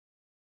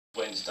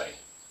Wednesday.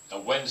 Now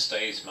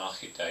Wednesday is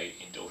market day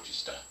in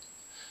Dorchester.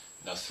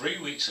 Now 3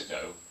 weeks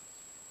ago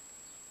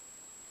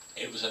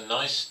it was a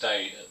nice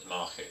day at the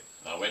market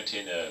and I went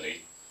in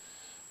early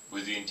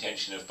with the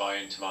intention of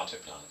buying tomato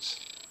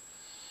plants.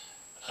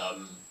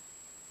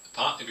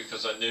 Partly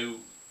because I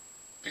knew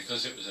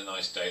because it was a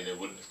nice day they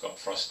wouldn't have got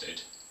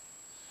frosted,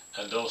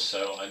 and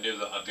also I knew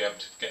that I'd be able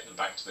to get them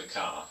back to the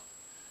car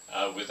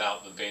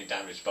without them being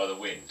damaged by the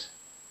wind.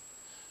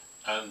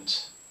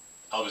 And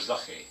I was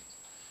lucky,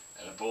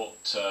 and I bought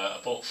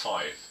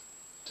 5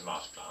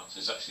 tomato plants.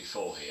 There's actually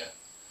 4 here.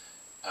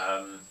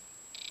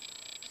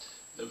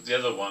 The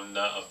other one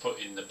I've put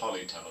in the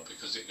polytunnel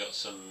because it got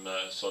some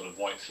sort of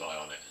whitefly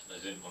on it, and I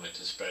didn't want it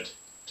to spread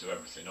to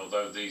everything,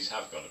 although these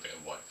have got a bit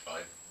of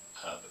whitefly,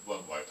 but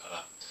won't worry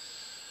about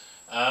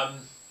that.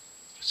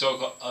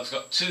 So I've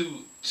got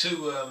two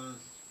of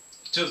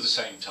the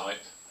same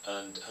type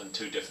and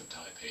 2 different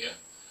type here,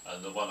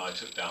 and the one I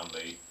took down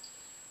the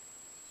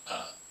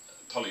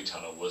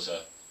polytunnel was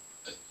a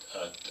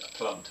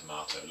plum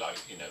tomato, like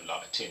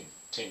like a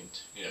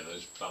tinned,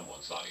 those plum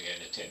ones like you get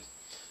in a tin.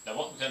 Now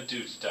what I'm going to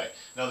do today,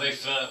 now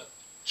they've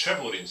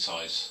trebled in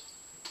size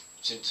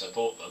since I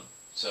bought them,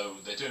 so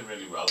they're doing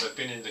really well. They've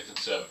been in the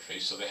conservatory,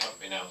 so they haven't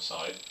been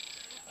outside.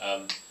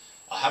 I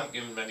haven't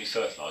given them any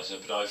fertiliser,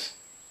 but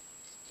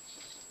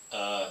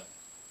I've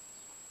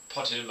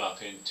potted them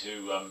up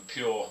into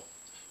pure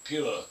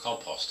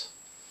compost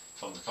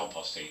from the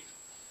compost heap.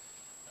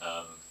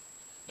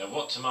 Now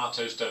what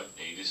tomatoes don't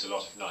need is a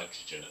lot of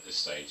nitrogen at this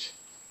stage.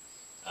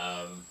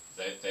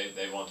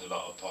 They want a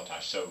lot of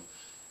potash,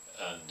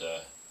 and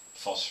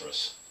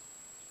phosphorus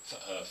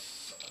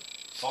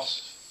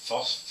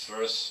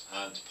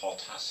and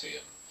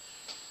potassium,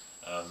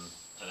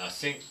 and I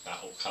think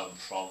that will come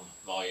from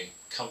my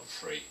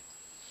comfrey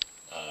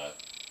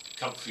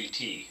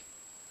tea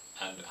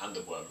and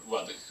the worm.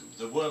 Well,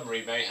 the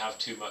wormery may have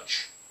too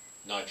much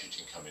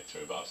nitrogen coming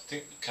through, but I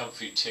think the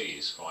comfrey tea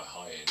is quite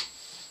high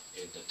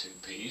in the 2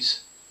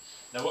 peas.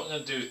 Now what I'm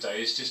going to do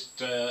today is just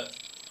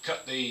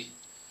cut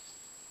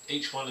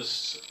each one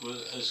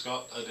has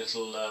got a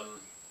little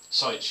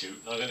side shoot,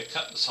 and I'm going to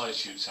cut the side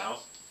shoots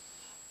out,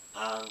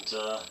 and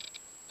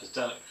as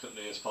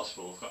delicately as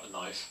possible. I've got a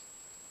knife.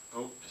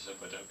 Oh, as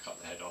if I don't cut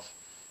the head off.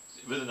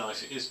 With a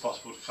knife it is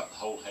possible to cut the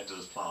whole head of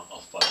the plant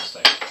off by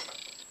mistake,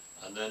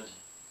 and then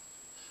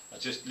I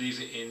just leave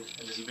it in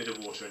a little bit of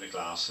water in a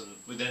glass, and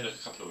within a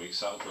couple of weeks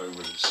that'll grow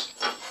roots.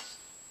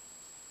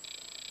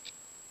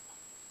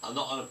 I'm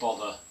not going to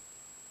bother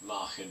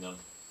marking them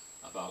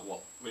about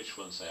which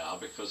ones they are,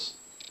 because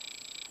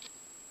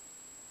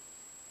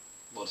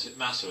what does it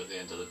matter at the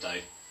end of the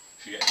day?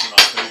 If you get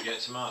tomato, you get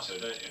tomato,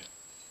 don't you?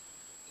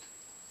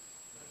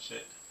 That's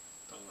it.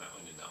 Bung that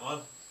one in that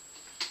one.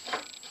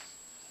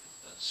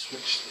 Let's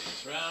switch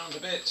these around a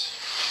bit.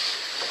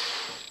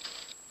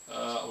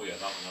 Oh yeah,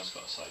 that one has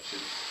got a side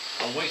shoot.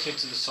 I'll wait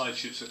until the side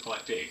shoots are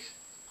quite big,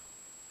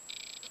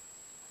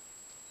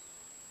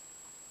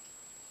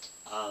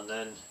 and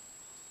then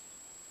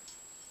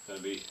I'm going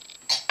to be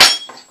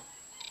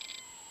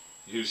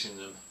using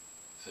them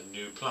for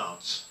new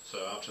plants.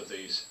 So out of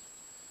these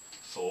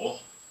 4,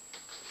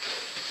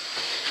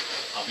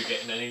 I'll be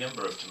getting any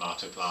number of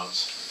tomato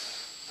plants.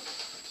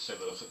 Let's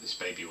have a look at this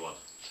baby one.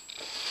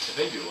 The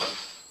baby one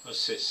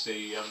was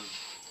the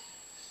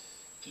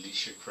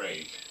Alicia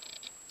Craig.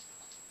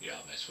 Yeah,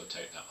 I may as well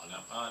take that one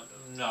out.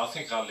 No, I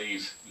think I'll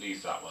leave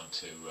that one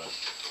to.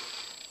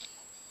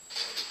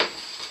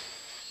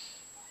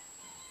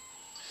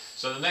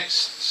 So the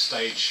next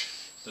stage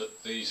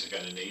that these are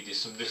going to need is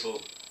some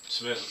little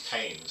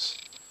canes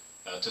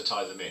to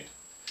tie them in.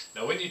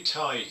 Now when you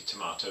tie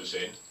tomatoes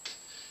in,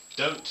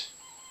 don't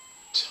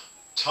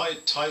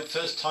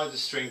first tie the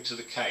string to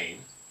the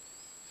cane,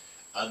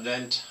 and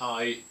then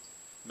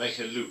make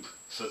a loop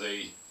for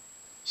the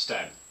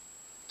stem.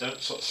 Don't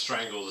sort of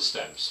strangle the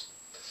stems.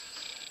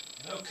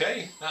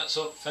 Okay, that's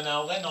up for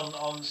now then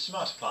on the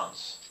tomato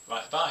plants.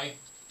 Right, bye.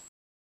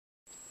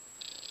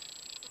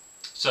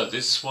 So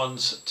this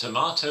one's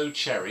tomato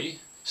cherry,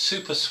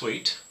 super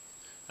sweet,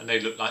 and they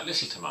look like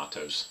little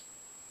tomatoes.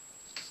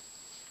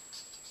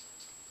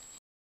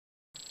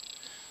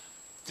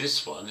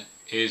 This one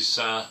is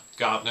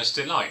Gardener's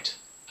Delight,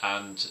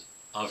 and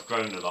I've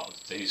grown a lot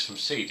of these from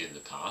seed in the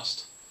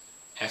past.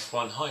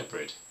 F1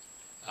 hybrid.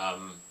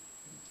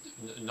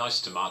 Nice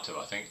tomato,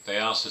 I think. They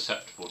are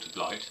susceptible to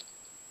blight.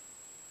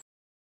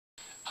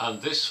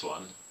 And this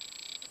one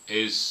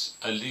is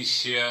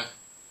Alicia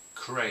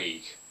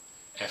Craig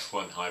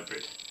F1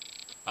 hybrid.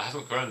 I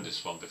haven't grown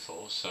this one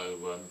before,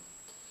 so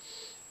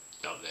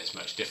not that there's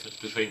much difference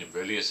between them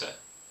really, is there?